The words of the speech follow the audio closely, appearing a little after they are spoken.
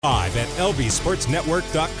Live at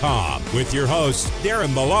lbsportsnetwork.com with your hosts,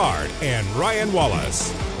 Darren Millard and Ryan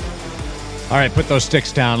Wallace. All right, put those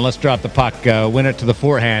sticks down. Let's drop the puck, win it to the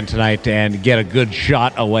forehand tonight, and get a good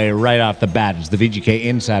shot away right off the bat. It's the VGK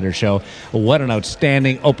Insider Show. What an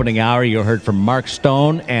outstanding opening hour. You heard from Mark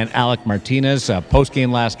Stone and Alec Martinez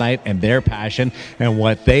post-game last night and their passion and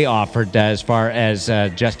what they offered as far as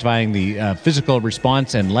justifying the physical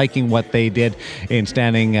response and liking what they did in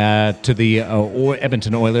standing to the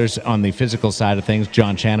Edmonton Oilers on the physical side of things.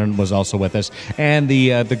 John Shannon was also with us. And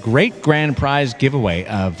the great grand prize giveaway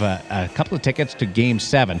of a couple of tickets to Game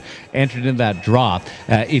 7 entered in that draw.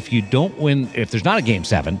 If you don't win, if there's not a Game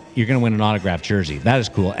 7, you're going to win an autographed jersey. That is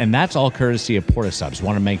cool. And that's all courtesy of Portasubs.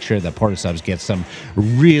 Want to make sure that Portasubs gets some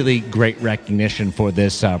really great recognition for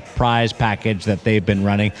this prize package that they've been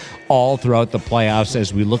running all throughout the playoffs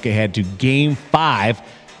as we look ahead to Game 5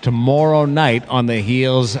 tomorrow night on the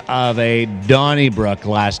heels of a Donnybrook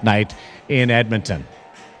last night in Edmonton.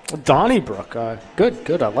 Donnybrook.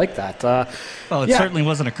 Good. I like that. Well, it certainly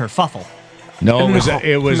wasn't a kerfuffle. No,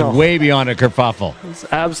 it was way beyond a kerfuffle. It's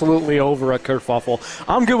absolutely over a kerfuffle.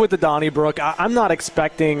 I'm good with the Donnybrook. I'm not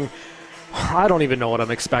expecting... I don't even know what I'm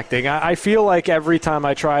expecting. I feel like every time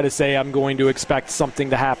I try to say I'm going to expect something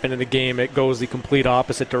to happen in a game, it goes the complete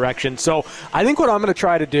opposite direction. So I think what I'm going to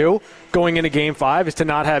try to do going into Game 5 is to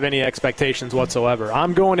not have any expectations whatsoever.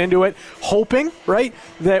 I'm going into it hoping, right,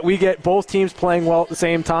 that we get both teams playing well at the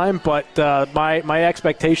same time, but my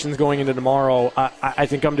expectations going into tomorrow, I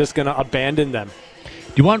think I'm just going to abandon them.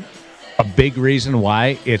 Do you want a big reason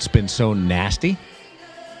why it's been so nasty?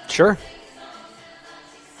 Sure.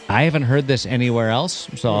 I haven't heard this anywhere else,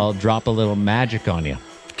 so I'll drop a little magic on you.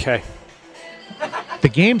 Okay. The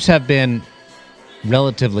games have been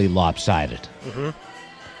relatively lopsided. Mm-hmm.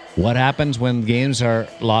 What happens when games are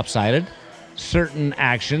lopsided? Certain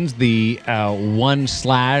actions, the one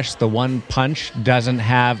slash, the one punch, doesn't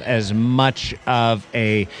have as much of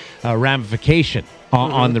a ramification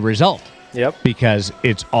on the result. Yep. Because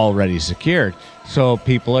it's already secured. So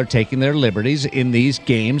people are taking their liberties in these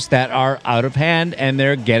games that are out of hand, and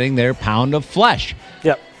they're getting their pound of flesh.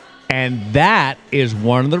 Yep. And that is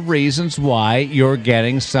one of the reasons why you're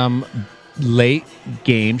getting some late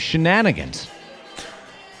game shenanigans.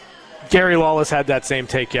 Gary Lawless had that same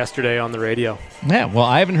take yesterday on the radio. Yeah, well,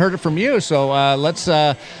 I haven't heard it from you, so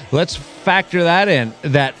let's factor that in,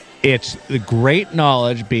 that it's the great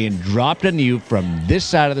knowledge being dropped on you from this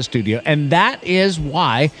side of the studio, and that is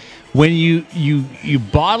why when you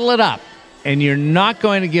bottle it up and you're not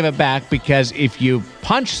going to give it back, because if you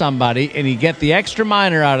punch somebody and you get the extra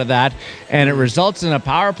minor out of that and it results in a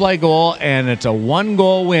power play goal and it's a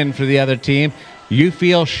 1-goal win for the other team, you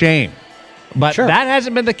feel shame. But sure, that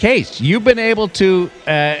hasn't been the case. You've been able to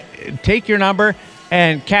take your number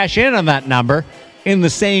and cash in on that number in the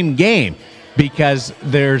same game, because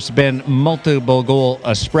there's been multiple goal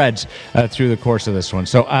spreads through the course of this one.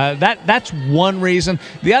 So that's one reason.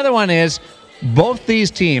 The other one is both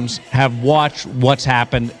these teams have watched what's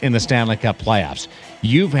happened in the Stanley Cup playoffs.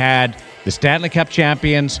 You've had the Stanley Cup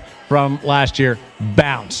champions from last year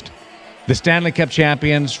bounced. The Stanley Cup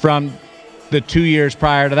champions from the 2 years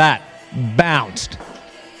prior to that bounced.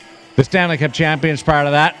 The Stanley Cup champions prior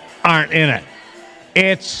to that aren't in it.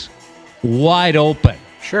 It's wide open.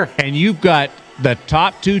 Sure. And you've got the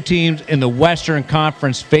top two teams in the Western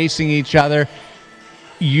Conference facing each other.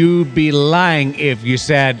 You'd be lying if you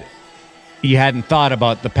said you hadn't thought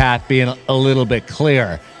about the path being a little bit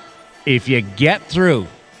clearer. If you get through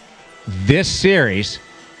this series,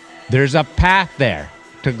 there's a path there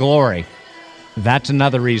to glory. That's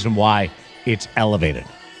another reason why it's elevated.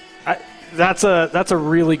 That's a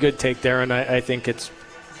really good take there, and I think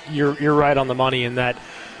you're right on the money in that.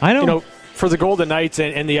 I know. For the Golden Knights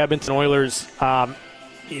and the Edmonton Oilers,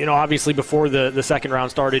 obviously before the second round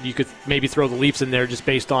started, you could maybe throw the Leafs in there just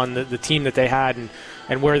based on the team that they had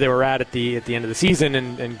and where they were at the end of the season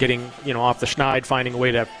and getting off the schneid, finding a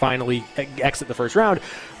way to finally exit the first round.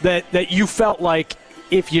 That you felt like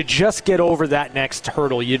if you just get over that next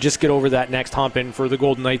hurdle, you just get over that next hump, and for the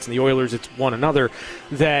Golden Knights and the Oilers, it's one another,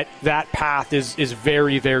 that path is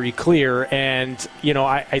very, very clear. And,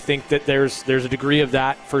 I think that there's a degree of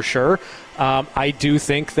that for sure. I do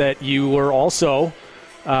think that you were also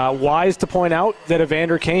wise to point out that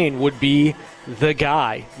Evander Kane would be the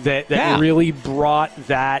guy that really brought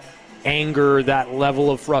that anger, that level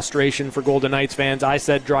of frustration for Golden Knights fans. I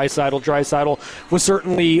said Draisaitl was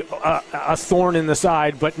certainly a thorn in the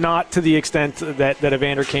side, but not to the extent that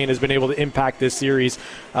Evander Kane has been able to impact this series,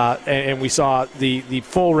 and we saw the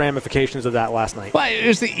full ramifications of that last night. Well, it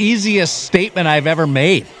was the easiest statement I've ever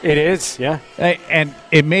made. It is, yeah. And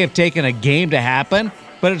it may have taken a game to happen,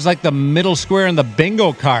 but it's like the middle square in the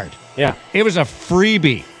bingo card. Yeah. It was a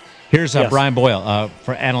freebie. Here's Yes. Brian Boyle,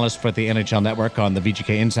 for analyst for the NHL Network on the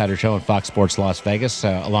VGK Insider Show on Fox Sports Las Vegas,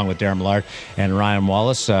 along with Darren Millard and Ryan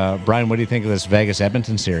Wallace. Brian, what do you think of this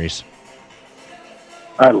Vegas-Edmonton series?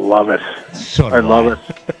 I love it. So do I love it.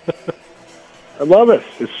 I love it.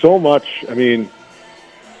 It's so much. I mean,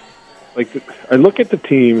 I look at the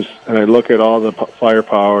teams and I look at all the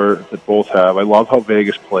firepower that both have. I love how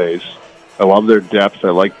Vegas plays. I love their depth.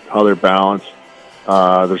 I like how they're balanced.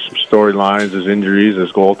 There's some storylines, there's injuries,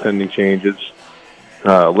 there's goaltending changes,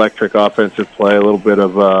 electric offensive play, a little bit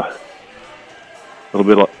of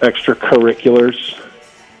extracurriculars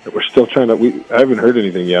that we're still trying to. I haven't heard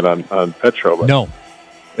anything yet on Petro, but No.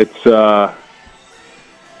 it's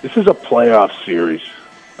this is a playoff series.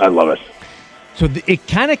 I love it. So it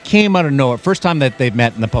kind of came out of nowhere. First time that they've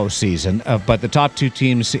met in the postseason, but the top two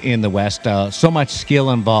teams in the West, so much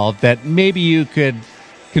skill involved that maybe you could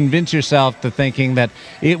convince yourself to thinking that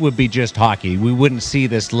it would be just hockey. We wouldn't see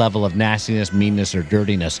this level of nastiness, meanness, or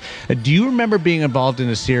dirtiness. Do you remember being involved in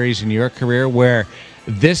a series in your career where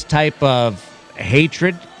this type of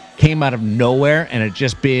hatred came out of nowhere and it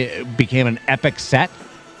just became an epic set?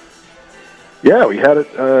 Yeah, we had it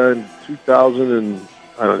in 2000 and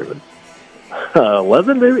I don't even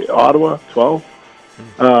 11 maybe, Ottawa 12.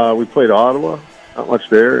 We played Ottawa, not much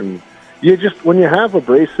there, and you just when you have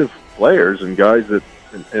abrasive players and guys that.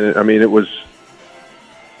 And I mean, it was,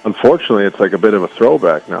 unfortunately, it's like a bit of a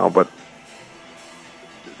throwback now, but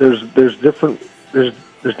there's different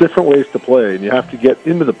ways to play, and you have to get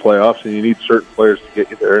into the playoffs, and you need certain players to get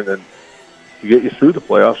you there, and then to get you through the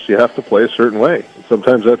playoffs, you have to play a certain way. And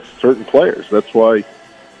sometimes that's certain players. That's why,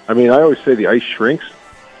 I mean, I always say the ice shrinks,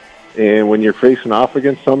 and when you're facing off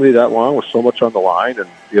against somebody that long with so much on the line, and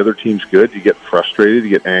the other team's good, you get frustrated, you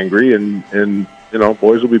get angry, and you know,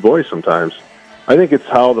 boys will be boys sometimes. I think it's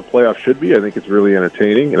how the playoffs should be. I think it's really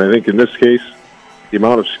entertaining. And I think in this case, the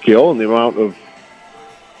amount of skill and the amount of,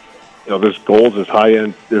 there's goals, there's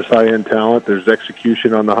high-end talent, there's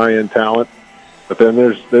execution on the high-end talent. But then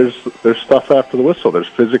there's stuff after the whistle. There's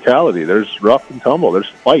physicality. There's rough and tumble. There's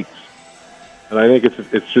fights. And I think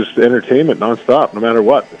it's just entertainment nonstop, no matter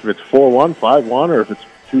what. If it's 4-1, 5-1, or if it's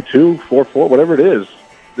 2-2, 4-4, whatever it is,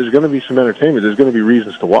 there's going to be some entertainment. There's going to be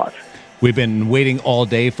reasons to watch. We've been waiting all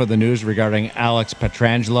day for the news regarding Alex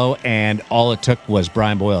Pietrangelo, and all it took was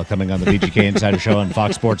Brian Boyle coming on the VGK Insider Show on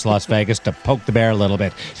Fox Sports Las Vegas to poke the bear a little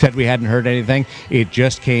bit. Said we hadn't heard anything. It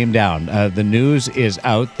just came down. The news is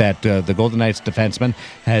out that the Golden Knights defenseman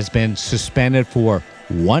has been suspended for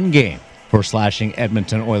one game for slashing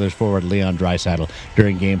Edmonton Oilers forward Leon Draisaitl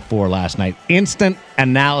during Game 4 last night. Instant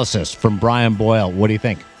analysis from Brian Boyle. What do you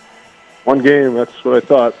think? One game, that's what I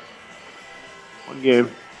thought. One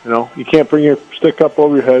game. You can't bring your stick up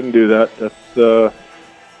over your head and do that. That's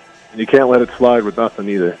and you can't let it slide with nothing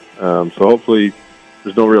either. So hopefully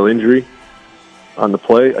there's no real injury on the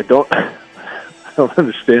play. I don't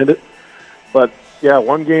understand it, but yeah,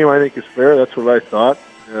 one game I think is fair. That's what I thought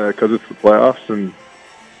because it's the playoffs.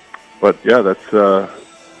 But yeah, that's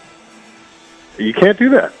you can't do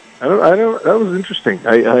that. I don't. That was interesting.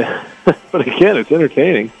 But again, it's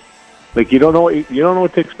entertaining. Like you don't know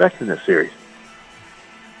what to expect in this series.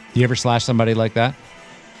 You ever slash somebody like that?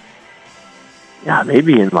 Yeah,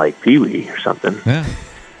 maybe in like Pee Wee or something. Yeah.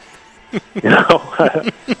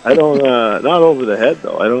 I don't. Not over the head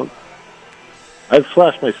though. I don't. I've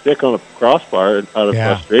slashed my stick on a crossbar out of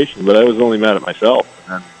frustration, but I was only mad at myself,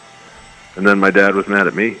 and then my dad was mad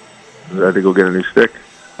at me. I had to go get a new stick.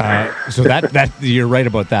 So that you're right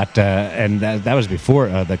about that, and that was before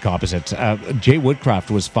the composites. Jay Woodcroft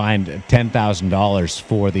was fined $10,000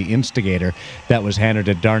 for the instigator that was handed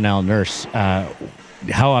to Darnell Nurse.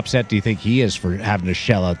 How upset do you think he is for having to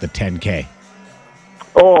shell out the $10K?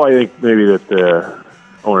 Oh, I think maybe that the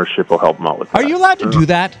ownership will help him out with that. Are you allowed to do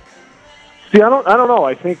that? See, I don't know.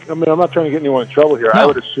 I'm not trying to get anyone in trouble here. No. I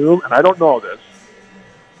would assume, and I don't know this.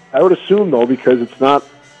 I would assume though, because it's not.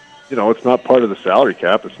 It's not part of the salary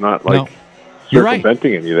cap. It's not like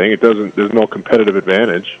circumventing anything. It doesn't. There's no competitive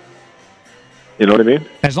advantage. You know what I mean?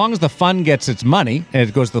 As long as the fund gets its money and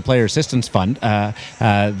it goes to the player assistance fund,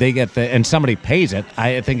 they get and somebody pays it.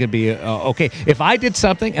 I think it'd be okay. If I did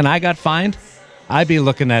something and I got fined, I'd be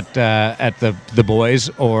looking at the boys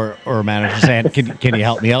or manager saying, "Can you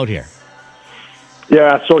help me out here?"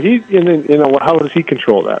 Yeah, so how does he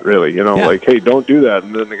control that, really? Like, hey, don't do that,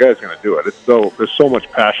 and then the guy's going to do it. There's so much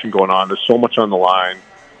passion going on. There's so much on the line.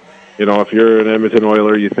 If you're an Edmonton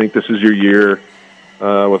Oiler, you think this is your year.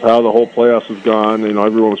 With how the whole playoffs has gone,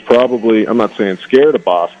 everyone was probably, I'm not saying scared of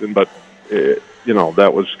Boston, but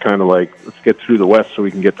that was kind of like, let's get through the West so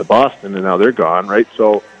we can get to Boston, and now they're gone, right?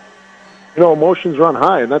 So, emotions run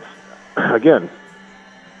high, and that's, again,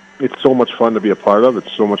 it's so much fun to be a part of.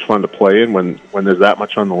 It's so much fun to play in when there's that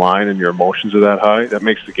much on the line and your emotions are that high. That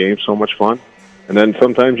makes the game so much fun. And then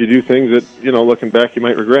sometimes you do things that, looking back, you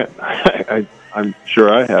might regret. I'm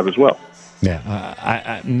sure I have as well. Yeah,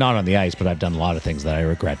 I'm not on the ice, but I've done a lot of things that I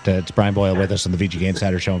regret. It's Brian Boyle with us on the VGK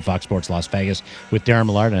Insider Show on Fox Sports Las Vegas with Darren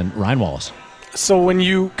Millard and Ryan Wallace. So when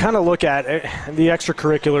you kind of look at it, the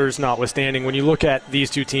extracurriculars notwithstanding, when you look at these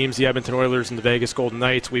two teams, the Edmonton Oilers and the Vegas Golden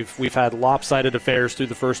Knights, we've had lopsided affairs through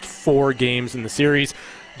the first 4 games in the series.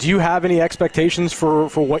 Do you have any expectations for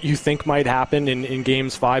what you think might happen in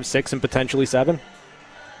games 5, 6, and potentially 7?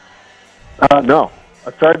 No.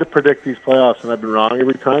 I've tried to predict these playoffs, and I've been wrong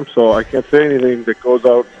every time, so I can't say anything that goes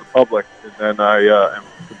out to the public, and then I am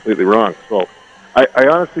completely wrong. So I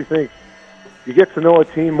honestly think you get to know a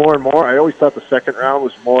team more and more. I always thought the second round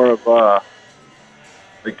was more of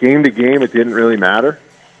the game-to-game. It didn't really matter.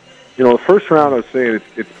 The first round, I was saying,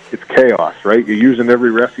 it's chaos, right? You're using every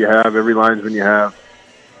ref you have, every linesman you have.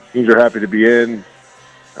 Teams are happy to be in.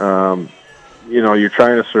 You're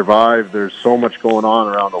trying to survive. There's so much going on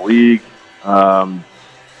around the league.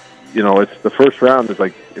 It's the first round is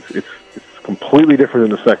like it's completely different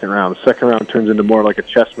than the second round. The second round turns into more like a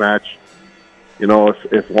chess match.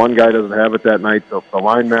 If one guy doesn't have it that night, the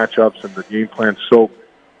line matchups and the game plan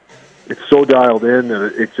it's so dialed in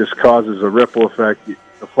that it just causes a ripple effect.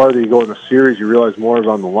 The farther you go in the series, you realize more is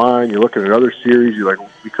on the line. You're looking at other series. You're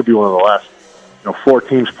like, we could be one of the last 4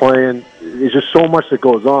 teams playing. There's just so much that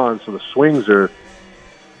goes on, so the swings are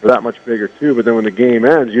that much bigger too. But then when the game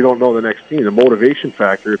ends, you don't know the next team. The motivation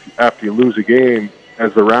factor, after you lose a game,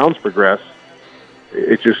 as the rounds progress,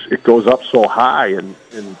 it goes up so high, and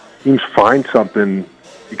teams find something.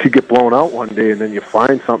 You could get blown out one day, and then you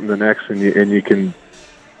find something the next, and you can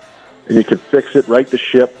fix it, right the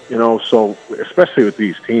ship. So especially with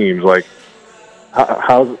these teams, like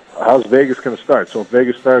how's Vegas going to start? So if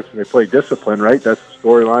Vegas starts and they play discipline, right? That's the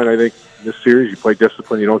storyline. I think in this series, you play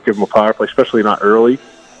discipline. You don't give them a power play, especially not early.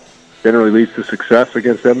 Generally leads to success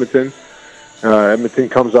against Edmonton. Edmonton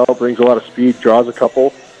comes out, brings a lot of speed, draws a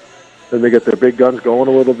couple. Then they get their big guns going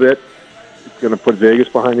a little bit. It's going to put Vegas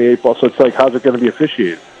behind the 8 ball. So it's like, how's it going to be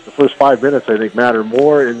officiated? The first 5 minutes, I think, matter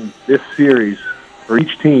more in this series for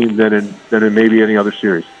each team than in maybe any other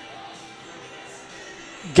series.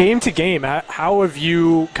 Game to game, how have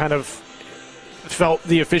you kind of felt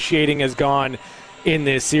the officiating has gone in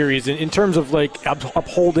this series in terms of like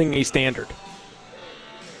upholding a standard?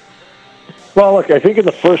 Well, look, I think in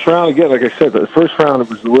the first round, again, like I said, the first round it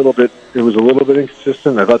was a little bit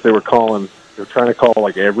inconsistent. I thought they were trying to call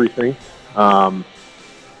like everything.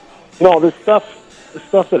 This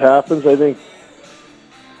stuff that happens, I think,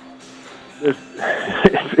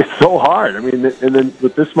 it's so hard. I mean, and then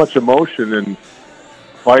with this much emotion and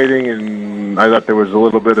fighting, and I thought there was a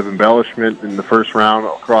little bit of embellishment in the first round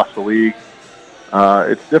across the league.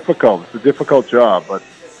 It's difficult. It's a difficult job, but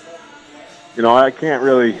I can't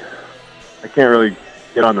really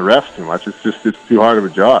get on the refs too much. It's too hard of a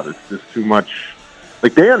job. It's just too much.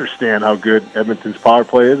 Like, they understand how good Edmonton's power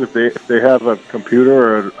play is. If they have a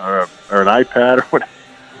computer or an iPad or whatever,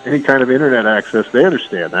 any kind of internet access, they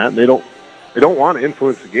understand that. And they don't want to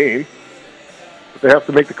influence the game, but they have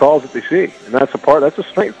to make the calls that they see, and that's a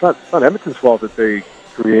strength. It's not Edmonton's fault that they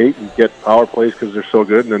create and get power plays because they're so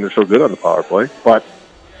good, and then they're so good on the power play. But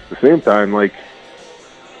at the same time, like,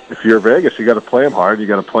 if you're Vegas, you got to play them hard, you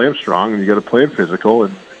got to play them strong, and you got to play them physical,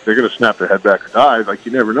 and if they're going to snap their head back or dive, like,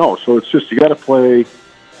 you never know. So it's just, you got to play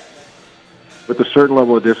with a certain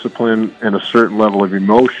level of discipline and a certain level of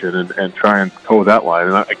emotion, and try and toe that line.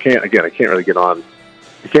 And I can't really get on.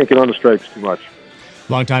 You can't get on the stripes too much.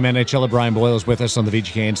 Longtime NHLer Brian Boyle is with us on the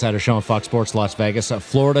VGK Insider Show on Fox Sports Las Vegas.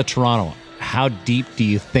 Florida, Toronto. How deep do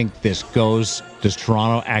you think this goes? Does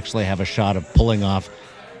Toronto actually have a shot of pulling off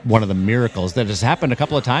one of the miracles that has happened a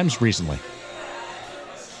couple of times recently?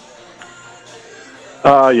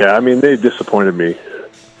 Yeah, I mean, they disappointed me,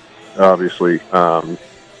 obviously.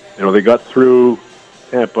 They got through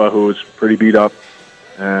Tampa, who was pretty beat up,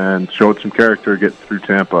 and showed some character getting through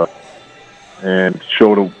Tampa, and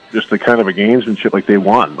showed just the kind of a gamesmanship, like they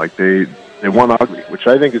won. Like they won ugly, which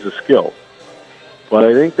I think is a skill. But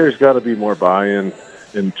I think there's got to be more buy-in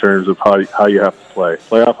in terms of how you have to play.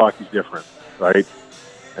 Playoff hockey's different, right?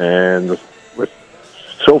 And with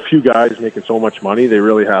so few guys making so much money, they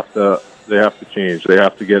really have to change. They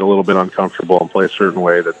have to get a little bit uncomfortable and play a certain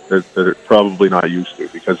way that they're probably not used to,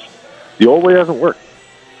 because the old way hasn't worked.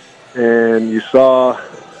 And you saw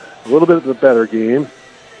a little bit of the better game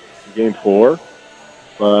in Game 4,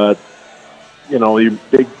 but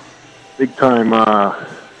the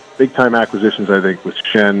big time acquisitions, I think, with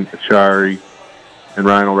Shen, Achari, and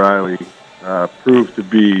Ryan O'Reilly proved to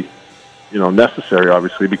be, necessary,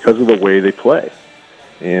 obviously, because of the way they play.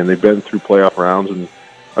 And they've been through playoff rounds, and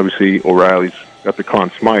obviously O'Reilly's got the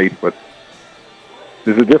Conn Smythe, but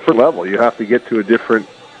there's a different level. You have to get to a different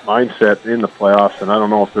mindset in the playoffs, and I don't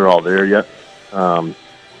know if they're all there yet. So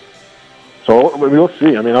we'll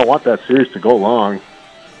see. I mean, I want that series to go long.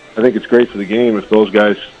 I think it's great for the game if those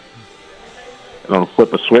guys,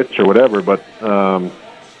 flip a switch or whatever. But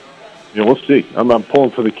we'll see. I'm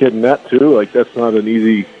pulling for the kid in that too. Like, that's not an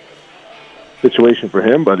easy situation for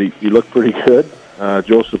him, but he looked pretty good.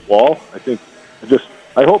 Joseph Wall,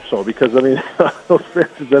 I hope so, because those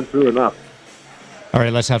fans have been through enough. All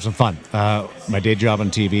right, let's have some fun. My day job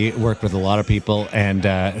on TV, work with a lot of people and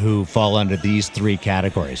who fall under these three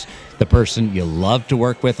categories. The person you love to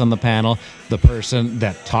work with on the panel, the person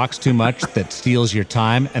that talks too much, that steals your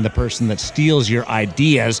time, and the person that steals your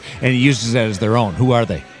ideas and uses it as their own. Who are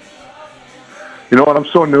they? You know what? I'm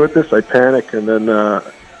so new at this, I panic, and then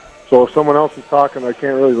so if someone else is talking, I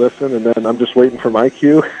can't really listen, and then I'm just waiting for my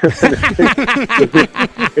cue. if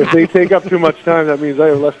they take up too much time, that means I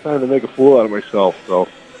have less time to make a fool out of myself. So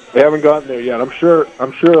they haven't gotten there yet. I'm sure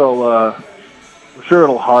it'll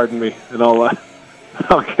harden me, and I'll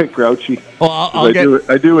get grouchy. Well,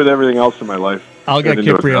 I do with everything else in my life. I'll get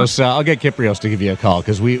Kiprios to give you a call,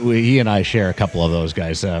 because he and I share a couple of those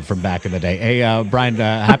guys from back in the day. Hey, Brian,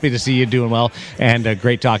 happy to see you doing well, and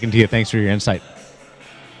great talking to you. Thanks for your insight.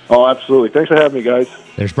 Oh, absolutely. Thanks for having me, guys.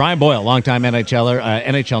 There's Brian Boyle, longtime NHLer,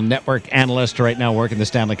 NHL Network analyst, right now working the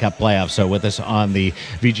Stanley Cup playoffs. So with us on the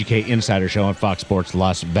VGK Insider Show on Fox Sports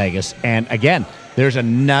Las Vegas. And again, there's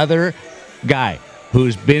another guy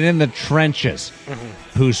who's been in the trenches,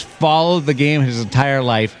 who's followed the game his entire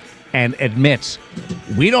life, and admits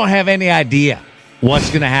we don't have any idea what's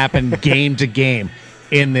going to happen game to game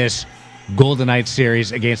in this Golden Knights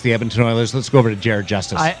series against the Edmonton Oilers. Let's go over to Jared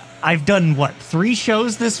Justice. I've done 3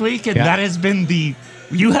 shows this week, and that has been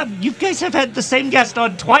you guys have had the same guest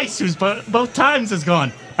on twice, who's both times has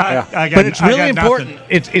gone. But it's really important.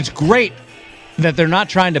 It's great that they're not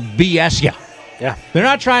trying to BS you. Yeah, they're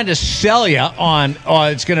not trying to sell you on. Oh,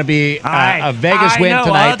 it's going to be a Vegas win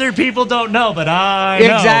tonight. Other people don't know, but I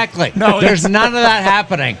know. Exactly. No, there's none of that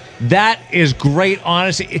happening. That is great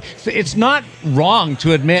honesty. It's not wrong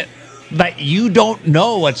to admit that you don't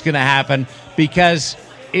know what's going to happen, because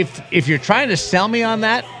if you're trying to sell me on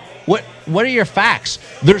that, what are your facts?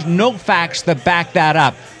 There's no facts that back that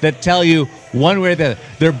up, that tell you one way or the other.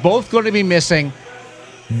 They're both going to be missing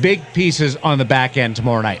big pieces on the back end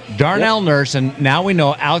tomorrow night. Darnell Nurse, and now we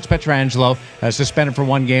know Alex Pietrangelo, suspended for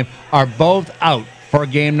 1 game, are both out for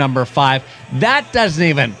game number 5. That doesn't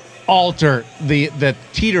even alter the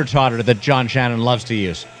teeter-totter that John Shannon loves to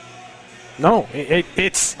use. No,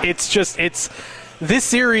 it's this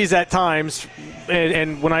series at times,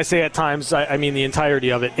 and when I say at times, I mean the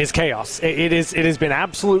entirety of it, is chaos. It has been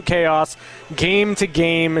absolute chaos, game to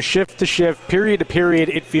game, shift to shift, period to period,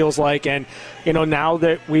 it feels like. And now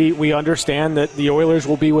that we understand that the Oilers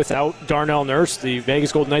will be without Darnell Nurse, the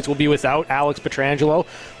Vegas Golden Knights will be without Alex Pietrangelo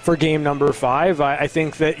for game number 5, I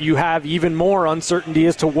think that you have even more uncertainty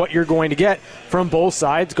as to what you're going to get from both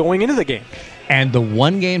sides going into the game. And the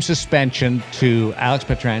 1-game suspension to Alex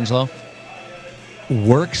Pietrangelo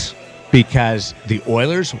works because the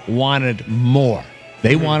Oilers wanted more.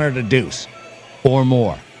 They wanted a deuce or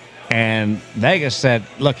more. And Vegas said,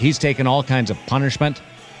 look, he's taken all kinds of punishment.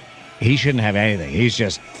 He shouldn't have anything. He's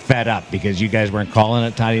just fed up because you guys weren't calling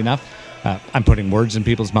it tight enough. I'm putting words in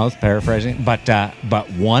people's mouths, paraphrasing. But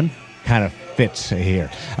one kind of fits here.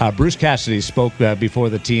 Bruce Cassidy spoke before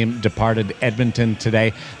the team departed Edmonton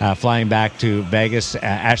today, flying back to Vegas.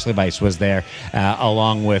 Ashley Weiss was there,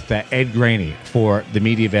 along with Ed Graney, for the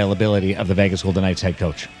media availability of the Vegas Golden Knights head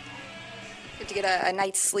coach. Good to get a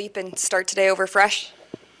night's sleep and start today over fresh?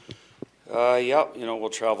 Yeah, we'll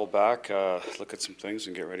travel back, look at some things,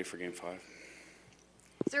 and get ready for Game 5.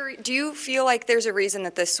 Do you feel like there's a reason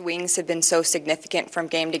that the swings have been so significant from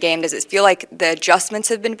game to game? Does it feel like the adjustments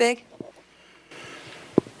have been big?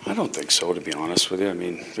 I don't think so, to be honest with you. I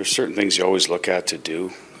mean, there's certain things you always look at to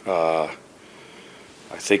do. I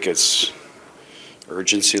think it's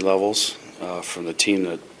urgency levels from the team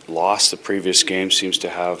that lost the previous game seems to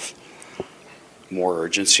have more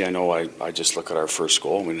urgency. I know I just look at our first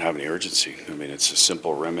goal and we didn't have any urgency. I mean, it's a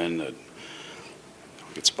simple rim in that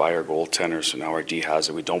gets by our goaltender, so now our D has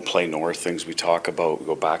it. We don't play north, things we talk about. We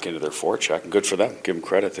go back into their forecheck, and good for them. Give them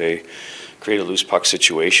credit. They create a loose puck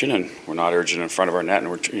situation, and we're not urgent in front of our net,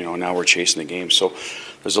 and now we're chasing the game. So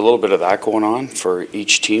there's a little bit of that going on for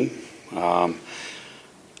each team.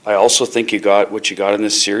 I also think what you got in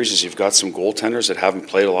this series is you've got some goaltenders that haven't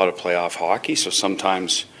played a lot of playoff hockey, so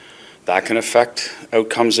sometimes that can affect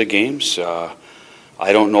outcomes of games.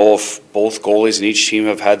 I don't know if both goalies in each team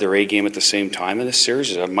have had their A game at the same time in this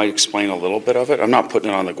series. That might explain a little bit of it. I'm not putting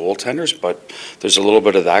it on the goaltenders, but there's a little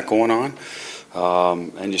bit of that going on.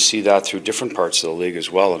 And you see that through different parts of the league as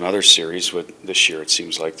well. In other series, with this year, it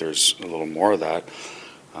seems like there's a little more of that.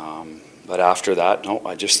 But after that, no,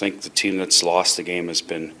 I just think the team that's lost the game has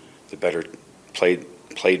been the better, played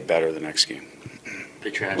better the next game.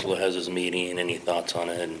 Pietrangelo has his meeting. Any thoughts on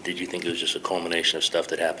it? And did you think it was just a culmination of stuff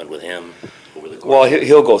that happened with him over the course? Well,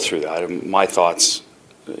 he'll go through that. My thoughts,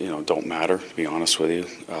 don't matter, to be honest with you.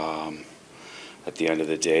 At the end of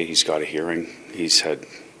the day, he's got a hearing. He's had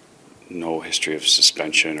no history of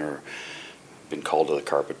suspension or been called to the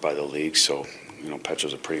carpet by the league. So,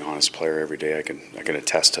 Petro's a pretty honest player every day. I can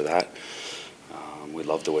attest to that. We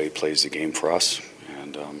love the way he plays the game for us,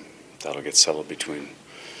 and that'll get settled between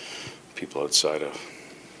people outside of,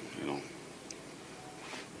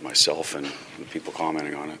 myself and the people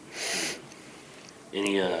commenting on it. Do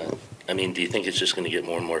you think it's just going to get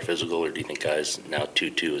more and more physical, or do you think guys, now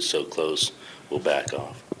 2-2 is so close, will back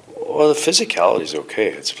off? Well, the physicality is okay.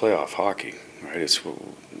 It's playoff hockey, right? It's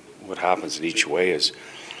what happens in each way is,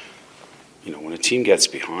 when a team gets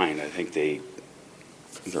behind, I think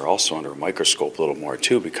they're also under a microscope a little more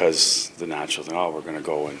too, because the natural thing, we're going to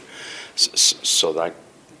go, and so that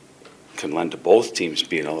can lend to both teams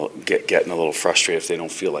being getting a little frustrated if they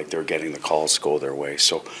don't feel like they're getting the calls go their way.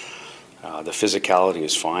 So the physicality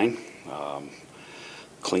is fine.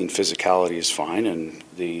 Clean physicality is fine, and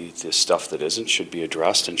the stuff that isn't should be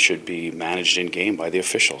addressed and should be managed in game by the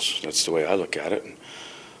officials. That's the way I look at it.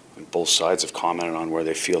 And both sides have commented on where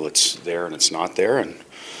they feel it's there and it's not there, and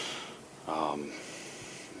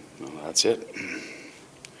that's it.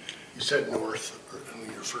 You said North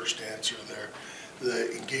in your first answer there.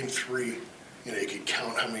 In Game 3, you could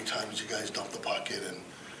count how many times you guys dumped the puck in, and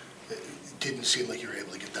it didn't seem like you were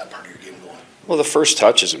able to get that part of your game going. Well, the first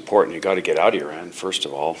touch is important. You got to get out of your end, first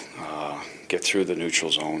of all, get through the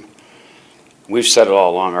neutral zone. We've said it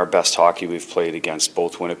all along, our best hockey we've played against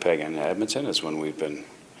both Winnipeg and Edmonton is when we've been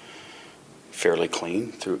fairly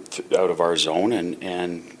clean out of our zone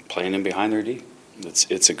and playing in behind their D.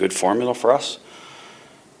 It's a good formula for us.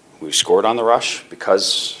 We've scored on the rush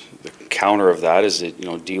because the counter of that is that,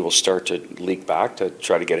 D will start to leak back to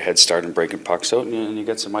try to get a head start and breaking pucks out, and you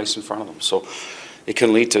get some ice in front of them. So it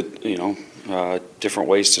can lead to, different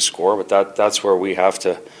ways to score, but that's where we have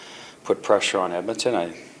to put pressure on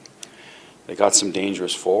Edmonton. They got some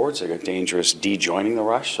dangerous forwards. They got dangerous D joining the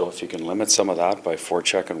rush. So if you can limit some of that by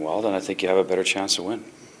forechecking well, then I think you have a better chance to win.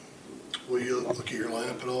 Will you look at your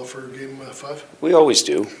lineup at all for Game 5? We always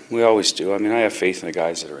do. I mean, I have faith in the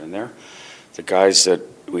guys that are in there. The guys that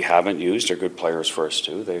we haven't used are good players for us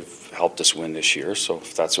too. They've helped us win this year. So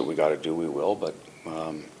if that's what we got to do, we will. But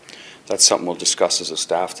that's something we'll discuss as a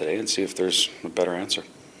staff today and see if there's a better answer.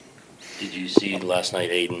 Did you see last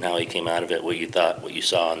night, Aiden, how he came out of it, what you thought, what you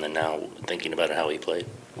saw, and then now thinking about how he played?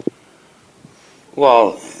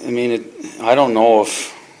 Well, I mean, I don't know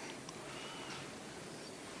if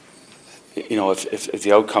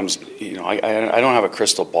the outcomes, I don't have a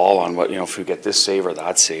crystal ball on what, if we get this save or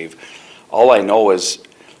that save. All I know is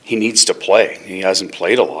he needs to play. He hasn't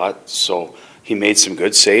played a lot, so he made some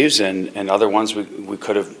good saves, and other ones we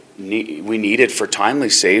could have we needed for timely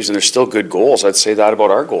saves, and they're still good goals. I'd say that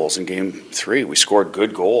about our goals in Game 3. We scored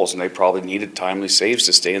good goals, and they probably needed timely saves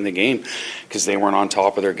to stay in the game because they weren't on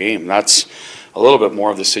top of their game. That's a little bit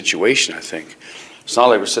more of the situation, I think. It's not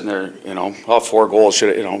like we're sitting there, 4 goals.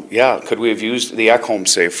 Could we have used the Ekholm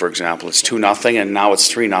save, for example? It's 2-0, and now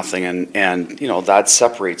it's 3-0, and that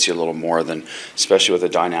separates you a little more than, especially with a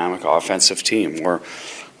dynamic offensive team, or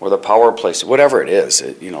the power play, whatever it is.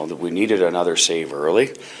 That we needed another save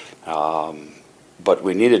early, but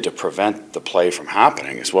we needed to prevent the play from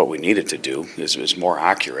happening. Is what we needed to do. Is more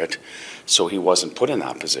accurate, so he wasn't put in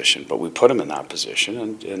that position. But we put him in that position,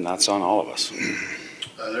 and that's on all of us.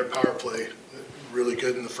 Their power play really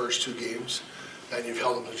good in the first 2 games, and you've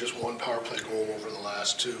held them to just 1 power play goal over the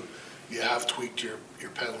last 2. You have tweaked your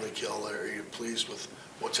penalty kill. Are you pleased with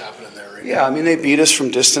what's happening there right now? Yeah, I mean, they beat us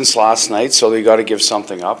from distance last night, so they got to give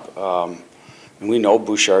something up. And we know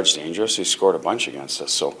Bouchard's dangerous. He scored a bunch against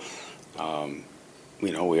us, so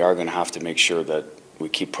we are going to have to make sure that we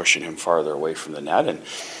keep pushing him farther away from the net.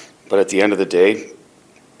 But at the end of the day,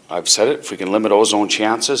 I've said it, if we can limit O's own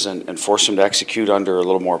chances and force him to execute under a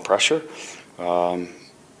little more pressure,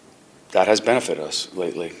 that has benefited us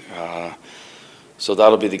lately. So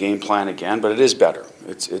that'll be the game plan again, but it is better.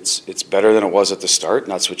 It's better than it was at the start,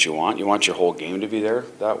 and that's what you want. You want your whole game to be there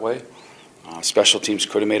that way. Special teams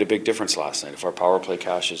could have made a big difference last night if our power play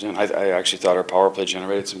cashes in. I actually thought our power play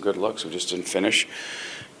generated some good looks. We just didn't finish,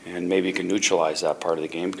 and maybe you can neutralize that part of the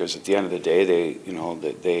game because at the end of the day,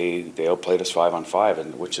 they outplayed us 5-on-5,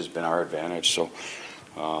 and which has been our advantage. So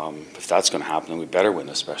if that's going to happen, then we better win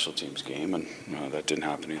the special teams game, and that didn't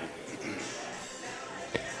happen either.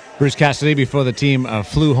 Bruce Cassidy, before the team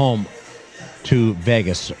flew home to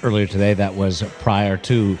Vegas earlier today, that was prior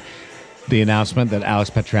to the announcement that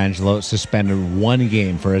Alex Pietrangelo suspended one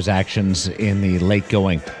game for his actions in the late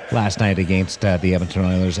going last night against the Edmonton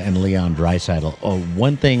Oilers and Leon Draisaitl.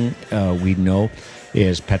 One thing we know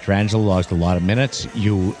is Pietrangelo lost a lot of minutes.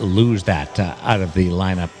 You lose that out of the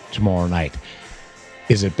lineup tomorrow night.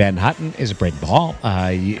 Is it Ben Hutton? Is it Braden Ball?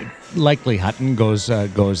 Likely Hutton goes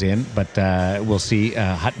in, but we'll see.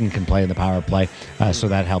 Hutton can play in the power play, so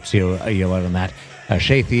that helps you out on that.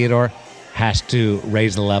 Shea Theodore has to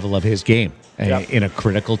raise the level of his game in a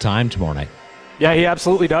critical time tomorrow night. Yeah, he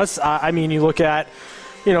absolutely does. I mean, you look at,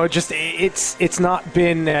 it's not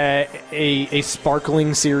been a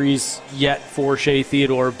sparkling series yet for Shea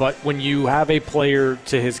Theodore, but when you have a player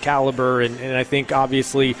to his caliber, and I think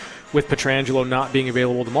obviously with Pietrangelo not being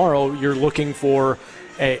available tomorrow, you're looking for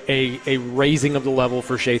a raising of the level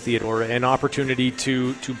for Shea Theodore, an opportunity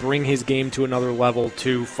to bring his game to another level,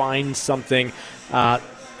 to find something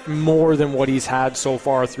more than what he's had so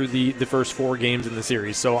far through the first 4 games in the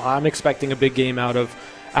series. So I'm expecting a big game out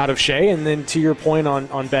of Shea. And then to your point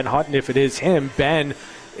on Ben Hutton, if it is him, Ben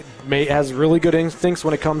has really good instincts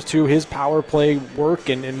when it comes to his power play work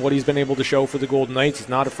and what he's been able to show for the Golden Knights. He's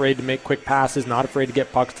not afraid to make quick passes, not afraid to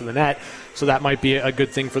get pucks to the net. So that might be a good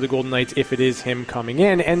thing for the Golden Knights if it is him coming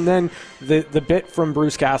in. And then the bit from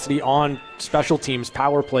Bruce Cassidy on special teams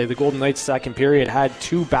power play, the Golden Knights second period had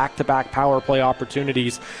 2 back-to-back power play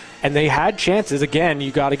opportunities, and they had chances. Again,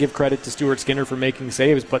 you got to give credit to Stuart Skinner for making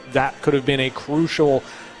saves, but that could have been a crucial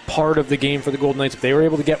part of the game for the Golden Knights. If they were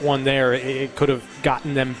able to get one there, it could have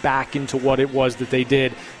gotten them back into what it was that they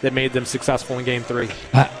did that made them successful in Game 3.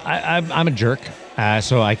 I'm a jerk,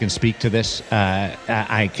 so I can speak to this.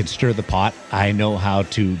 I can stir the pot. I know how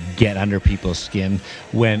to get under people's skin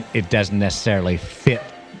when it doesn't necessarily fit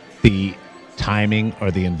the timing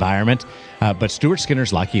or the environment. But Stuart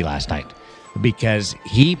Skinner's lucky last night, because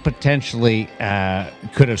he potentially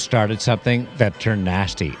could have started something that turned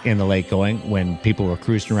nasty in the late going when people were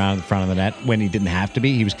cruising around in front of the net when he didn't have to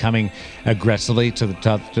be. He was coming aggressively to the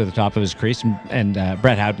top of his crease, and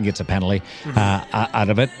Brett Houghton gets a penalty out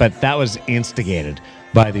of it. But that was instigated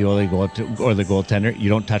by the Oilers or the goaltender. You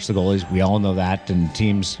don't touch the goalies. We all know that, and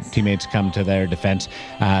teammates come to their defense.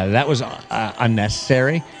 That was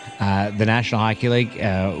unnecessary. The National Hockey League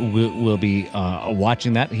will be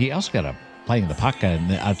watching that. He also got playing the puck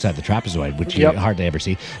outside the trapezoid, which you hard to ever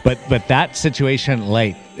see. But that situation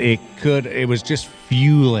late, it was just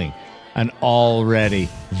fueling an already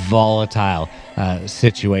volatile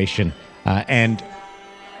situation. And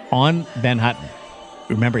on Ben Hutton,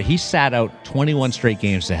 remember, he sat out 21 straight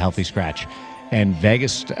games to healthy scratch. And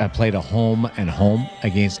Vegas played a home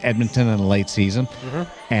against Edmonton in the late season.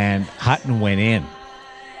 And Hutton went in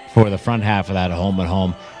for the front half of that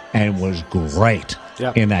home and was great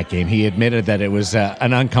in that game. He admitted that it was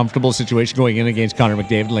an uncomfortable situation going in against Connor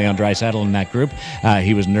McDavid and Leon Draisaitl in that group.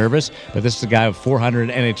 He was nervous, but this is a guy with 400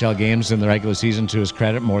 NHL games in the regular season to his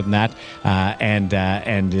credit, more than that,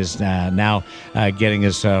 and is now getting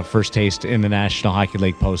his first taste in the National Hockey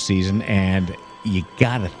League postseason. And you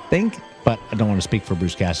got to think, but I don't want to speak for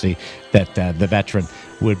Bruce Cassidy, that the veteran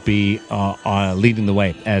would be leading the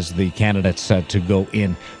way as the candidates to go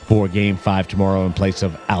in for Game 5 tomorrow in place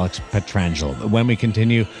of Alex Pietrangelo. When we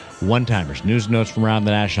continue, one-timers, news and notes from around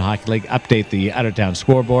the National Hockey League, update the Outertown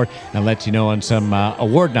scoreboard, and let you know on some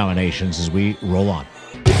award nominations as we roll on.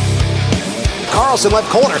 Carlson left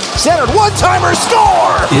corner, centered, one-timer,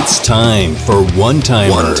 score! It's time for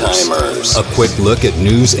One-Timers. A quick look at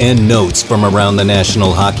news and notes from around the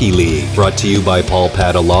National Hockey League, brought to you by Paul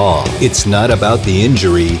Pata Law. It's not about the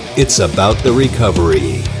injury, it's about the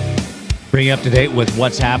recovery. Bring you up to date with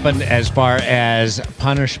what's happened as far as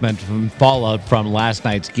punishment from fallout from last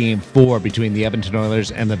night's Game 4 between the Edmonton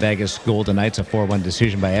Oilers and the Vegas Golden Knights, a 4-1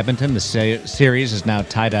 decision by Edmonton. The series is now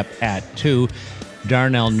tied up at 2.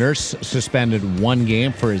 Darnell Nurse suspended 1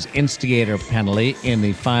 game for his instigator penalty in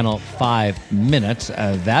the final 5 minutes.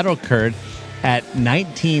 That occurred at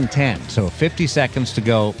 19:10, so 50 seconds to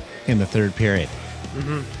go in the third period.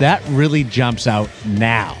 That really jumps out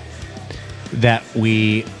now. that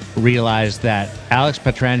we realize that Alex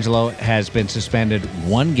Pietrangelo has been suspended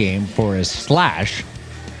 1 game for his slash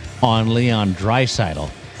on Leon Draisaitl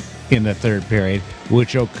in the third period,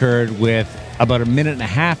 which occurred with about a minute and a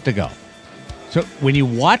half to go. So when you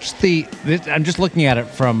watch I'm just looking at it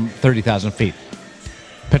from 30,000 feet.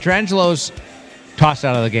 Pietrangelo's tossed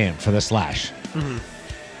out of the game for the slash. Mm-hmm.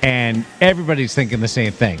 And everybody's thinking the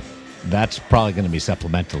same thing. That's probably going to be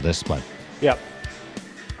supplemental discipline. Yep.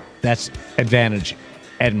 That's advantage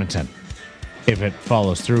Edmonton. If it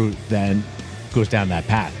follows through, then goes down that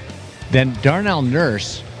path. Then Darnell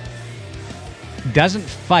Nurse doesn't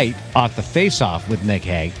fight off the face-off with Nick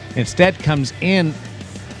Hague. Instead comes in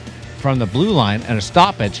from the blue line and a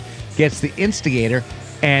stoppage, gets the instigator,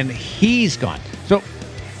 and he's gone. So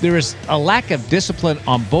there is a lack of discipline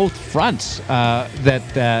on both fronts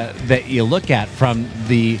that you look at from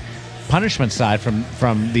the punishment side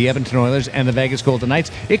from the Edmonton Oilers and the Vegas Golden Knights.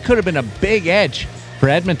 It could have been a big edge for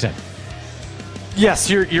Edmonton. Yes,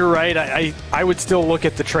 you're right. I would still look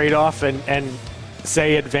at the trade-off and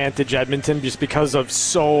say advantage Edmonton just because of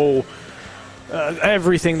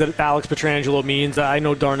everything that Alex Pietrangelo means. I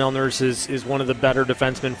know Darnell Nurse is one of the better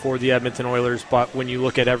defensemen for the Edmonton Oilers, but when you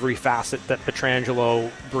look at every facet that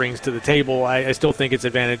Pietrangelo brings to the table, I still think it's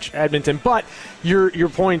advantage Edmonton. But your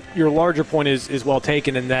larger point is well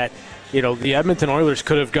taken in that, the Edmonton Oilers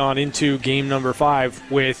could have gone into game number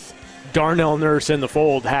 5 with Darnell Nurse in the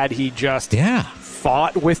fold had he just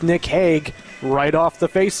fought with Nick Hague right off the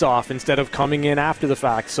face-off instead of coming in after the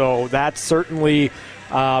fact. So that's certainly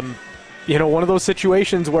one of those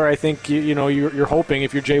situations where I think you're hoping,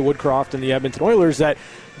 if you're Jay Woodcroft and the Edmonton Oilers, that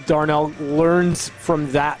Darnell learns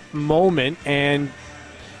from that moment and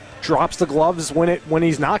drops the gloves when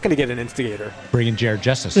he's not going to get an instigator. Bringing Jared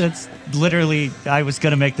Justice. It's literally, I was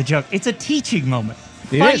going to make the joke. It's a teaching moment.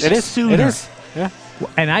 It is. Sooner. It is. Yeah.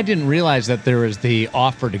 And I didn't realize that there was the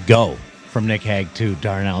offer to go from Nick Hague to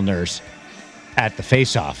Darnell Nurse at the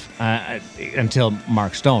face-off until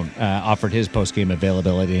Mark Stone offered his post-game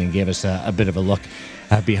availability and gave us a bit of a look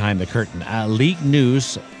behind the curtain. League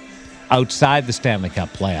news outside the Stanley Cup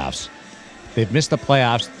playoffs. They've missed the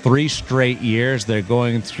playoffs 3 straight years. They're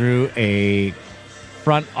going through a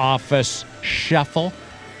front office shuffle.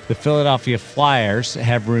 The Philadelphia Flyers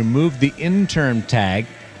have removed the interim tag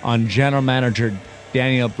on general manager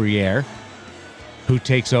Daniel Briere, who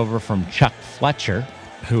takes over from Chuck Fletcher,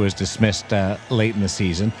 who was dismissed late in the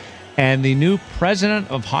season. And the new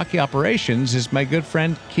president of hockey operations is my good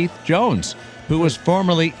friend Keith Jones, who was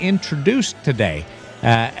formally introduced today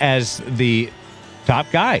as the top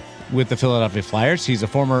guy with the Philadelphia Flyers. He's a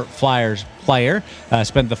former Flyers player,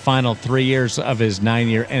 spent the final 3 years of his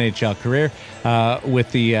 9-year NHL career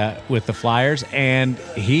with the Flyers, and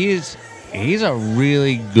he's a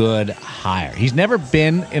really good hire. He's never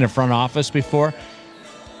been in a front office before,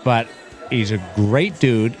 but he's a great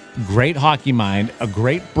dude, great hockey mind, a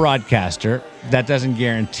great broadcaster. That doesn't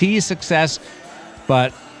guarantee success,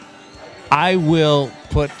 but I will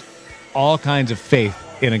put all kinds of faith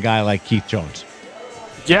in a guy like Keith Jones.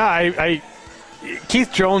 Yeah,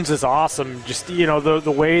 Keith Jones is awesome. Just,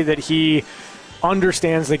 the way that he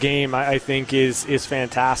understands the game, I think, is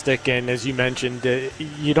fantastic. And as you mentioned,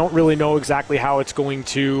 you don't really know exactly how it's going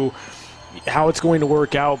to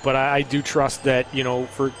work out, but I do trust that,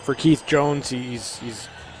 for Keith Jones, he's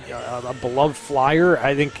a beloved Flyer.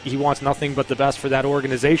 I think he wants nothing but the best for that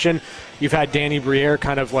organization. You've had Danny Briere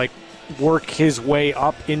kind of work his way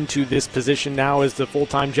up into this position now as the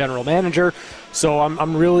full-time general manager. So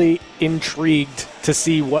I'm really intrigued to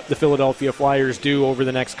see what the Philadelphia Flyers do over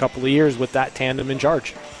the next couple of years with that tandem in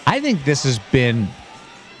charge. I think this has been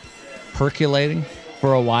percolating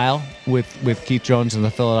for a while with Keith Jones and the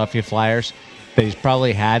Philadelphia Flyers, that he's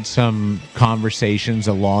probably had some conversations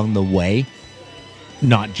along the way,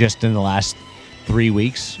 not just in the last 3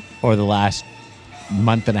 weeks or the last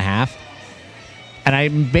month and a half. And I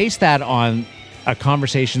base that on a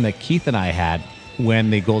conversation that Keith and I had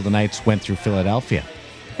when the Golden Knights went through Philadelphia.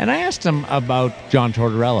 And I asked him about John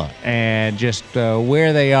Tortorella and just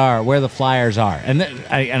where they are, where the Flyers are. And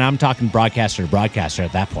I'm talking broadcaster to broadcaster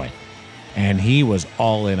at that point. And he was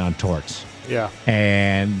all in on Torts. Yeah.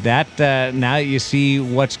 And that now you see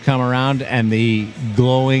what's come around and the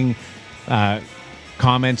glowing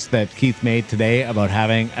comments that Keith made today about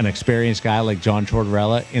having an experienced guy like John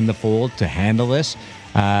Tortorella in the fold to handle this.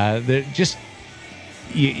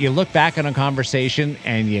 You look back on a conversation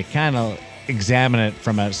and you kind of examine it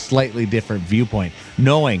from a slightly different viewpoint,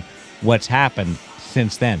 knowing what's happened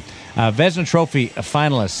since then. Vezina Trophy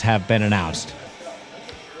finalists have been announced.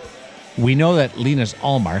 We know that Linus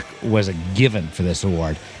Ullmark was a given for this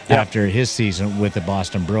award, after his season with the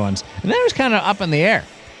Boston Bruins. And that was kind of up in the air.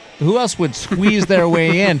 Who else would squeeze their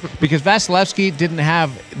way in? Because Vasilevsky didn't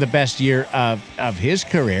have the best year of his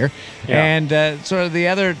career. Yeah. And sort of the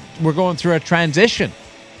other, we're going through a transition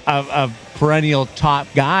of perennial top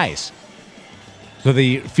guys. So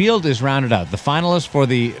the field is rounded out. The finalists for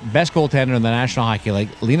the best goaltender in the National Hockey League,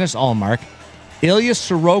 Linus Ullmark, Ilya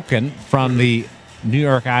Sorokin from the New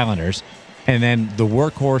York Islanders, and then the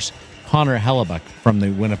workhorse Connor Hellebuyck from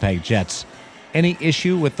the Winnipeg Jets. Any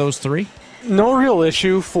issue with those three? No real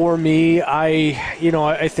issue for me. I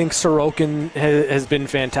think Sorokin has been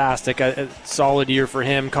fantastic. A solid year for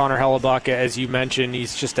him. Connor Hellebuyck, as you mentioned,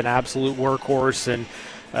 he's just an absolute workhorse, and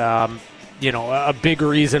a big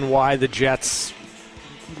reason why the Jets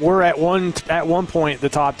were at one point the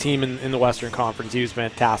top team in the Western Conference. He was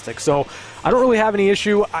fantastic. So I don't really have any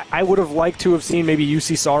issue. I would have liked to have seen maybe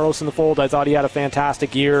UC Saros in the fold. I thought he had a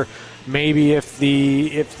fantastic year. Maybe if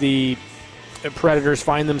the Predators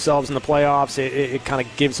find themselves in the playoffs, it kind of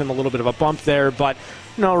gives him a little bit of a bump there, but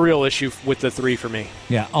no real issue with the three for me.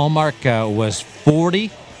 Yeah, Ullmark was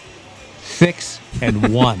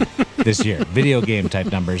 46-1 this year. Video game type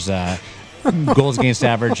numbers. Goals against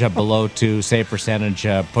average below 2, save percentage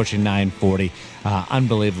pushing 940.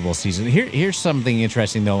 Unbelievable season. Here's something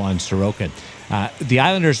interesting, though, on Sorokin. The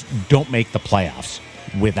Islanders don't make the playoffs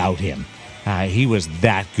without him. He was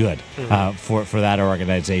that good for that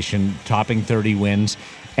organization, topping 30 wins.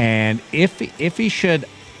 And if he should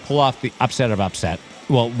pull off the upset of upset,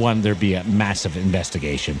 well, one, there'd be a massive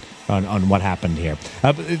investigation on what happened here.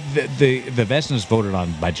 The Vezina is voted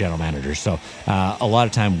on by general managers, so a lot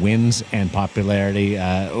of time wins and popularity,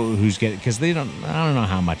 who's getting, because I don't know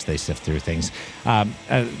how much they sift through things.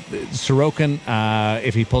 Sorokin,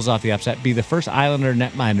 if he pulls off the upset, be the first Islander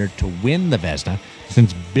netminder to win the Vezina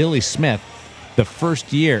since Billy Smith, the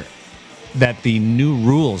first year that the new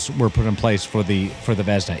rules were put in place for the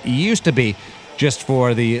Vezina. It used to be just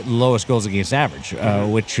for the lowest goals against average,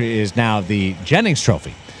 which is now the Jennings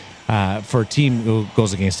Trophy for team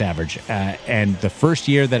goals against average. And the first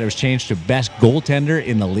year that it was changed to best goaltender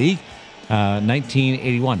in the league,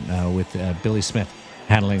 1981, with Billy Smith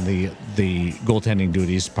handling the goaltending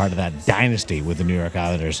duties, part of that dynasty with the New York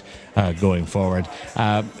Islanders going forward.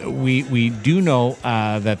 We do know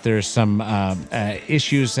that there's some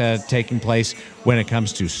issues taking place when it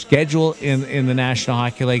comes to schedule in the National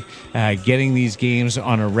Hockey League. Getting these games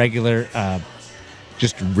on a regular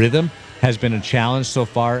just rhythm has been a challenge so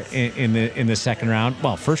far in the second round.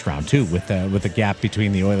 Well, first round too, with the gap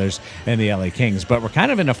between the Oilers and the LA Kings. But we're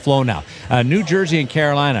kind of in a flow now. New Jersey and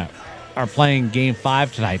Carolina are playing Game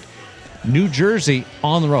 5 tonight. New Jersey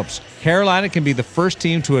on the ropes. Carolina can be the first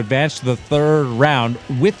team to advance to the third round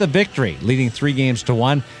with a victory, leading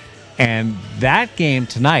 3-1. And that game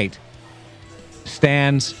tonight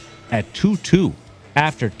stands at 2-2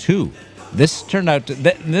 after 2. This turned out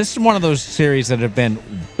this is one of those series that have been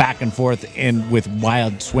back and forth with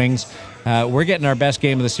wild swings. We're getting our best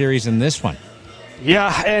game of the series in this one.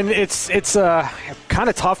 Yeah, and it's kind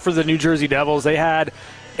of tough for the New Jersey Devils. They had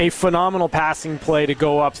a phenomenal passing play to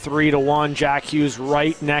go up 3-1. Jack Hughes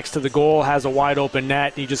right next to the goal has a wide open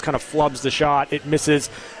net. He just kind of flubs the shot. It misses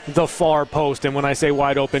the far post. And when I say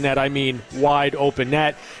wide open net, I mean wide open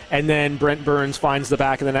net. And then Brent Burns finds the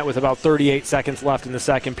back of the net with about 38 seconds left in the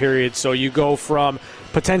second period. So you go from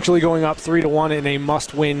potentially going up 3-1 in a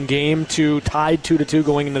must-win game to tied 2-2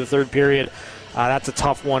 going into the third period. That's a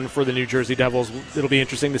tough one for the New Jersey Devils. It'll be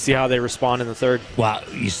interesting to see how they respond in the third. Well,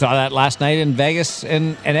 you saw that last night in Vegas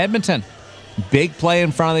and Edmonton. Big play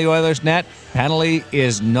in front of the Oilers' net. Penalty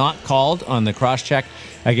is not called on the cross-check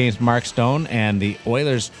against Mark Stone, and the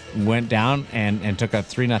Oilers went down and took a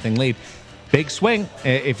 3-0 lead. Big swing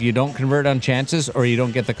if you don't convert on chances or you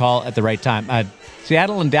don't get the call at the right time.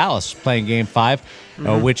 Seattle and Dallas playing Game 5,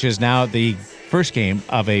 which is now the first game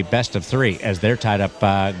of a best-of-3 as they're tied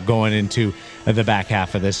up going into the back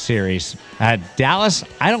half of this series. Dallas,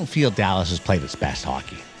 I don't feel Dallas has played its best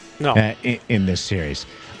hockey in this series.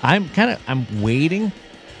 I'm waiting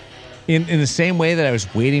in the same way that I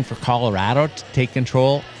was waiting for Colorado to take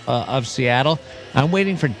control of Seattle. I'm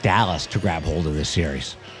waiting for Dallas to grab hold of this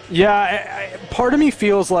series. Yeah, part of me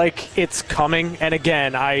feels like it's coming. And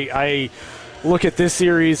again, I look at this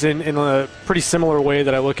series in a pretty similar way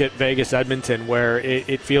that I look at Vegas-Edmonton, where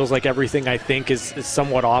it feels like everything I think is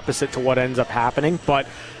somewhat opposite to what ends up happening. But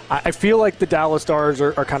I feel like the Dallas Stars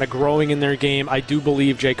are kind of growing in their game. I do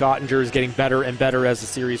believe Jake Ottinger is getting better and better as the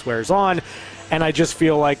series wears on. And I just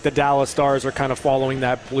feel like the Dallas Stars are kind of following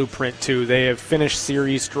that blueprint too. They have finished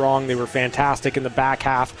series strong. They were fantastic in the back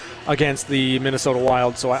half against the Minnesota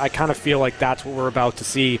Wild. So I kind of feel like that's what we're about to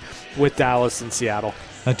see with Dallas and Seattle.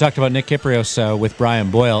 I talked about Nick Kyprios with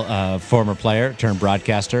Brian Boyle, former player turned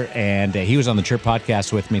broadcaster, and he was on the Chirp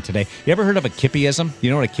podcast with me today. You ever heard of a Kippyism?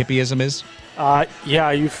 You know what a Kippyism is?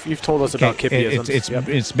 Yeah, you've told us about Kippyisms.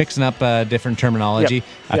 It's mixing up different terminology.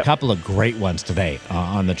 Yep. A couple of great ones today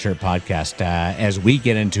on the Chirp podcast as we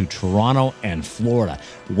get into Toronto and Florida.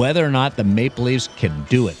 Whether or not the Maple Leafs can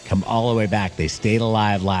do it, come all the way back. They stayed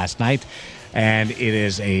alive last night, and it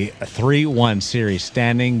is a 3-1 series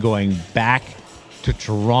standing going back to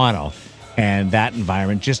Toronto and that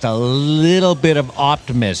environment. Just a little bit of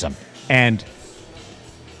optimism. And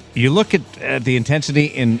you look at the intensity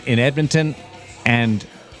in Edmonton and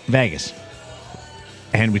Vegas,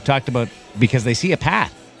 and we talked about because they see a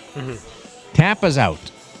path. Mm-hmm. Tampa's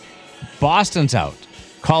out, Boston's out,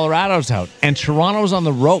 Colorado's out, and Toronto's on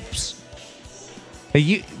the ropes.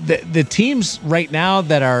 The teams right now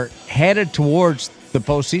that are headed towards the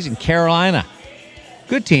postseason, Carolina,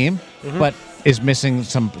 good team, but is missing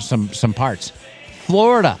some parts.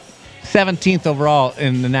 Florida, 17th overall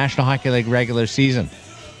in the National Hockey League regular season.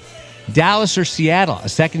 Dallas or Seattle, a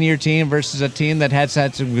second-year team versus a team that had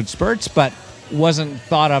had some good spurts, but wasn't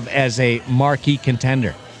thought of as a marquee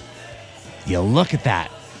contender. You look at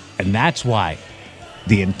that, and that's why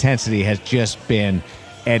the intensity has just been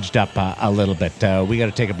edged up a little bit. We got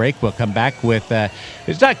to take a break. We'll come back with,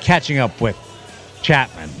 it's not catching up with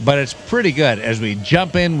Chapman, but it's pretty good as we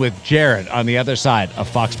jump in with Jared on the other side of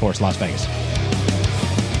Fox Sports Las Vegas.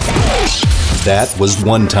 That was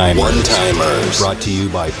One-Timers. Brought to you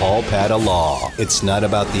by Paul Pata Law. It's not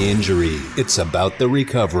about the injury, it's about the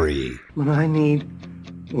recovery. When I need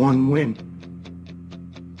one win,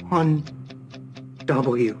 one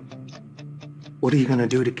W, what are you going to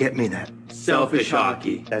do to get me that? Selfish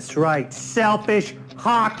hockey. That's right, selfish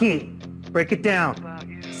hockey. Break it down.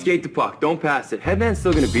 Skate the puck, don't pass it. Headman's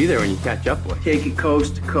still gonna be there when you catch up with. Take it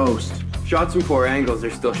coast to coast. Shots from 4 angles, they're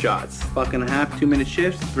still shots. Buck and a half, 2-minute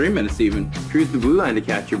shifts, 3 minutes even. Cruise the blue line to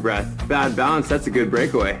catch your breath. Bad balance, that's a good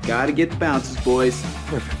breakaway. Gotta get the bounces, boys.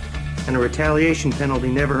 Perfect. And a retaliation penalty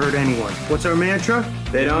never hurt anyone. What's our mantra?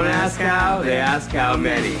 They don't ask how, they ask how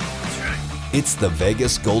many. That's right. It's the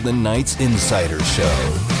Vegas Golden Knights Insider Show.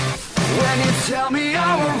 When you tell me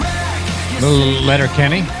I'm a wreck,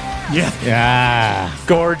 Letterkenny. Yeah.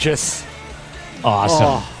 Gorgeous. Awesome.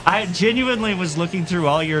 Oh, I genuinely was looking through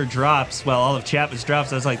all your drops, all of Chapman's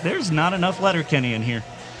drops. I was like, there's not enough Letterkenny in here.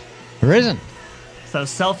 There isn't. So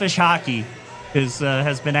selfish hockey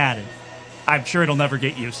has been added. I'm sure it'll never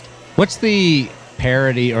get used. What's the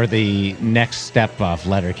parody or the next step of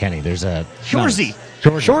Letterkenny? There's a... Shorzy.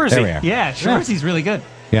 Shorzy. There we are. Yeah, Shorzy's really good.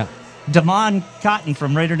 Yeah. Damon Cotton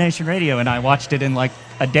from Raider Nation Radio, and I watched it in like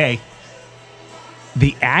a day.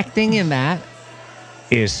 The acting in that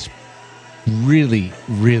is really,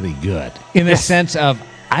 really good. In the sense of,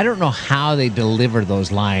 I don't know how they deliver those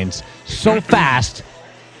lines so fast,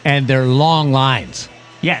 and they're long lines.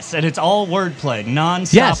 Yes, and it's all wordplay,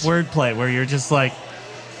 non-stop wordplay, where you're just like,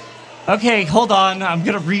 okay, hold on, I'm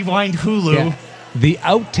going to rewind Hulu. Yeah. The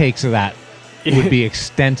outtakes of that would be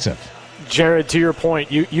extensive. Jared, to your point,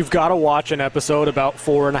 you've got to watch an episode about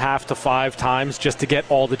 4.5 to 5 times just to get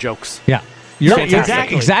all the jokes. Yeah.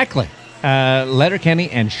 Exactly.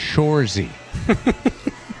 Letterkenny and Shorzy.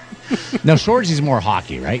 No, Shorzy's more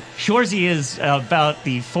hockey, right? Shorzy is about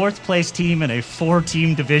the 4th place team in a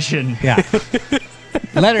 4-team division. Yeah.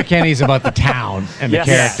 Letterkenny's about the town and the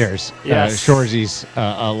characters. Yes. Shorzy's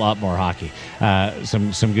a lot more hockey.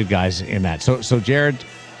 Some good guys in that. So Jared,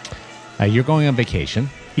 you're going on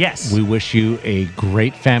vacation. Yes. We wish you a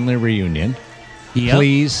great family reunion. Yep.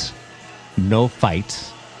 Please, no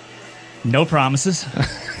fights. No promises.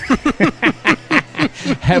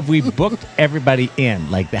 Have we booked everybody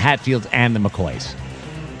in, like the Hatfields and the McCoys?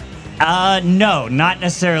 No, not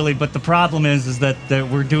necessarily. But the problem is that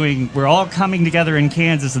we're all coming together in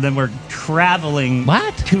Kansas, and then we're traveling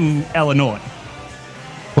to Illinois.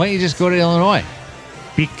 Why don't you just go to Illinois?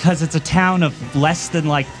 Because it's a town of less than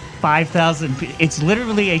 5,000. It's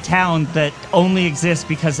literally a town that only exists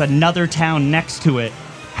because another town next to it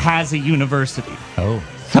has a university. Oh.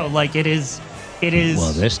 So it is.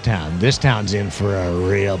 Well, this town's in for a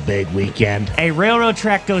real big weekend. A railroad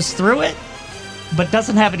track goes through it, but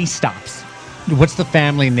doesn't have any stops. What's the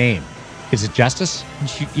family name? Is it Justice?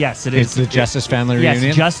 Yes, it is. It's the Justice family reunion?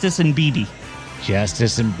 Yes, Justice and BB.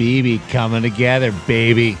 Justice and BB coming together,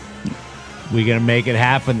 baby. We're going to make it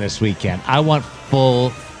happen this weekend. I want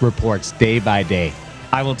full reports day by day.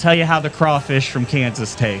 I will tell you how the crawfish from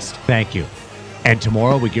Kansas taste. Thank you. And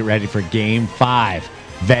tomorrow we get ready for Game 5.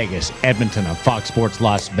 Vegas, Edmonton on Fox Sports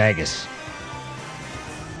Las Vegas.